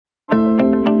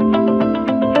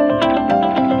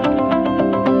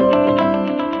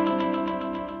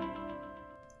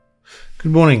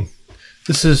Good morning.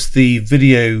 This is the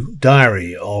video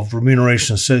diary of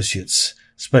Remuneration Associates,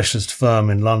 specialist firm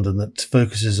in London that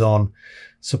focuses on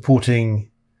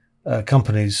supporting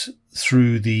companies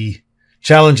through the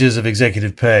challenges of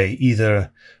executive pay,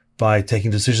 either by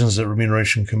taking decisions at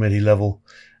remuneration committee level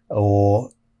or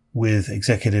with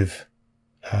executive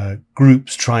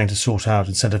groups trying to sort out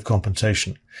incentive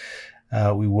compensation.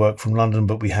 We work from London,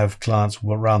 but we have clients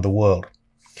around the world.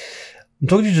 I'm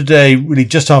talking to you today really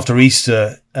just after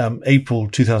Easter, April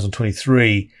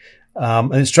 2023,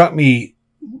 and it struck me,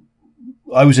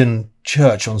 I was in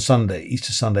church on Sunday,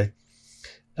 Easter Sunday,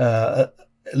 a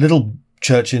little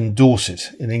church in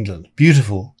Dorset in England,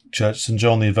 beautiful church, St.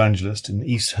 John the Evangelist in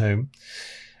East Home,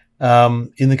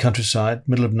 in the countryside,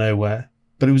 middle of nowhere,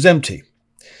 but it was empty.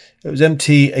 It was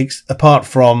empty apart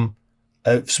from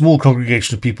a small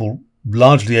congregation of people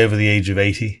largely over the age of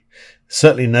 80.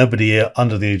 Certainly nobody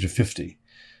under the age of 50.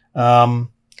 And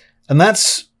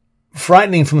that's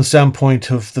frightening from the standpoint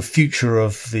of the future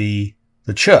of the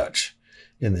church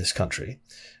in this country.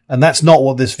 And that's not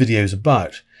what this video is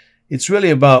about. It's really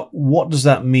about what does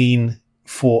that mean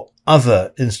for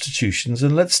other institutions.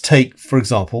 And let's take, for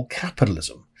example,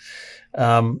 capitalism.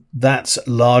 That's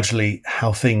largely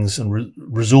how things and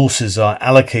resources are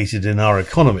allocated in our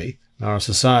economy, in our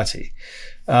society.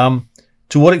 To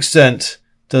what extent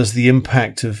does the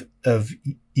impact of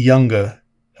younger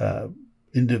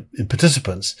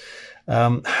participants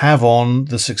have on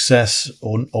the success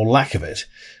or lack of it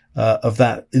of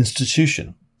that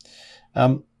institution?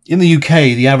 In the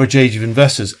UK, the average age of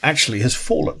investors actually has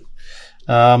fallen.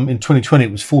 In 2020,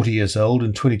 it was 40 years old.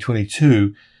 In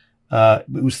 2022, it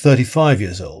was 35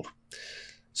 years old.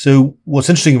 So what's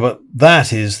interesting about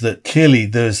that is that clearly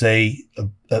there's an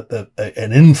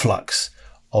influx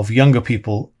of younger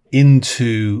people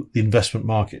into the investment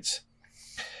markets.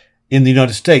 In the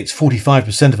United States,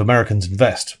 45% of Americans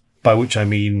invest, by which I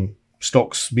mean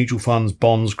stocks, mutual funds,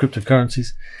 bonds, cryptocurrencies.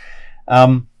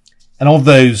 And of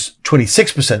those,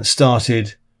 26%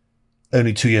 started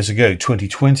only 2 years ago,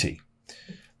 2020.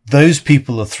 Those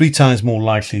people are 3 times more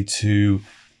likely to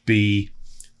be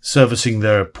servicing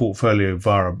their portfolio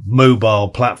via a mobile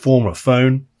platform or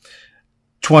phone,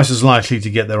 twice as likely to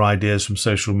get their ideas from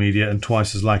social media, and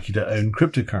twice as likely to own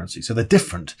cryptocurrency. So they're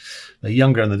different. They're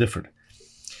younger and they're different.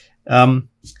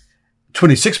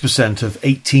 26% of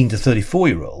 18 to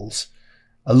 34-year-olds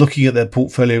are looking at their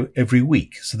portfolio every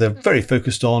week. So they're very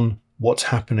focused on what's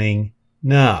happening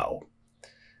now,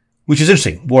 which is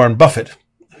interesting. Warren Buffett,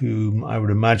 whom I would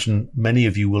imagine many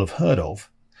of you will have heard of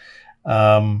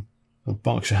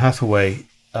Berkshire Hathaway,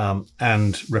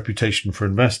 and reputation for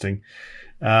investing,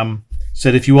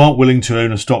 said if you aren't willing to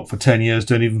own a stock for 10 years,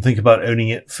 don't even think about owning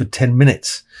it for 10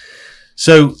 minutes.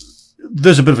 So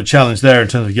there's a bit of a challenge there in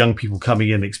terms of young people coming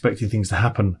in expecting things to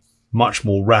happen much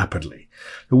more rapidly.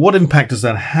 But what impact does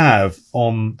that have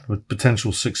on the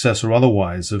potential success or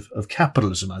otherwise of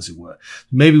capitalism, as it were?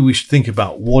 Maybe we should think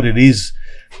about what it is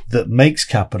that makes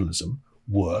capitalism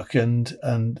work and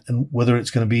whether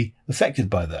it's going to be affected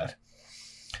by that.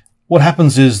 What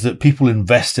happens is that people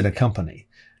invest in a company.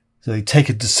 So they take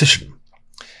a decision,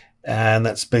 and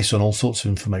that's based on all sorts of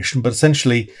information, but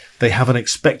essentially they have an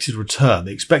expected return.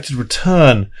 The expected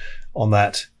return on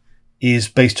that is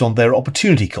based on their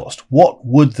opportunity cost. What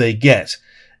would they get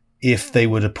if they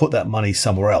were to put that money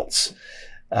somewhere else?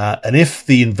 And if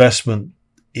the investment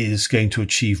is going to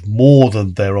achieve more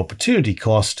than their opportunity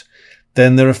cost,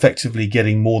 then they're effectively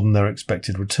getting more than their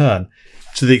expected return.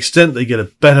 To the extent they get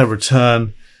a better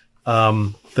return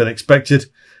than expected,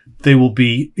 they will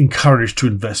be encouraged to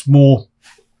invest more.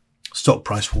 Stock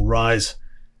price will rise.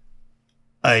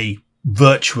 A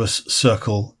virtuous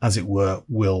circle, as it were,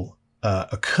 will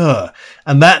occur.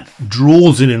 And that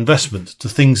draws in investment to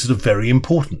things that are very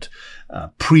important.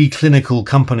 Preclinical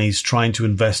companies trying to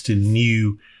invest in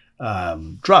new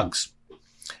drugs.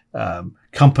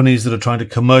 Companies that are trying to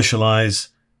commercialize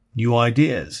new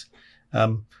ideas.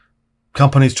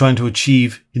 Companies trying to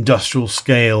achieve industrial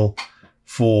scale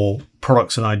for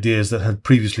products and ideas that had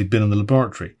previously been in the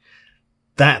laboratory.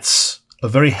 That's a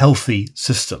very healthy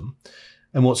system.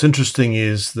 And what's interesting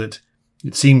is that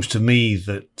it seems to me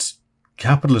that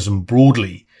capitalism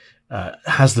broadly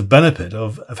has the benefit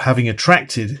of having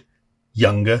attracted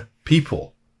younger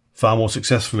people far more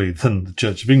successfully than the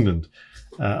Church of England,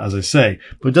 as I say.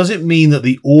 But does it mean that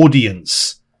the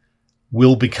audience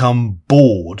will become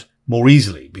bored more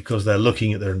easily because they're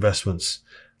looking at their investments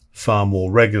far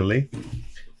more regularly?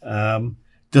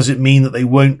 Does it mean that they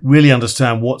won't really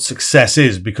understand what success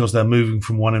is because they're moving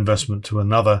from one investment to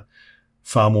another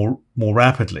far more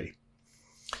rapidly?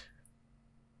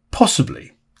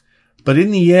 Possibly. But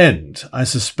in the end, I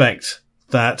suspect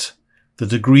that the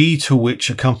degree to which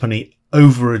a company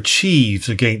overachieves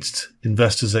against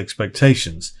investors'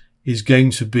 expectations is going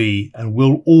to be and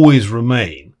will always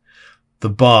remain the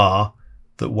bar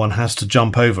that one has to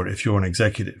jump over if you're an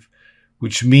executive,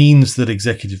 which means that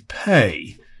executive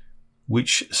pay,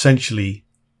 which essentially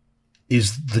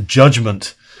is the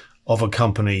judgment of a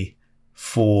company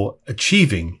for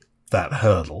achieving that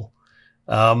hurdle,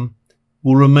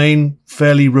 will remain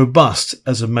fairly robust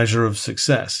as a measure of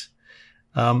success.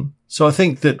 So I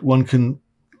think that one can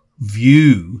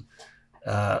view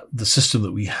the system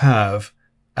that we have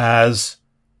as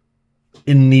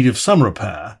in need of some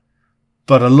repair,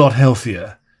 but a lot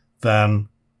healthier than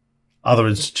other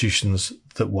institutions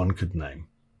that one could name.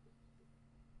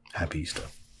 Happy Easter.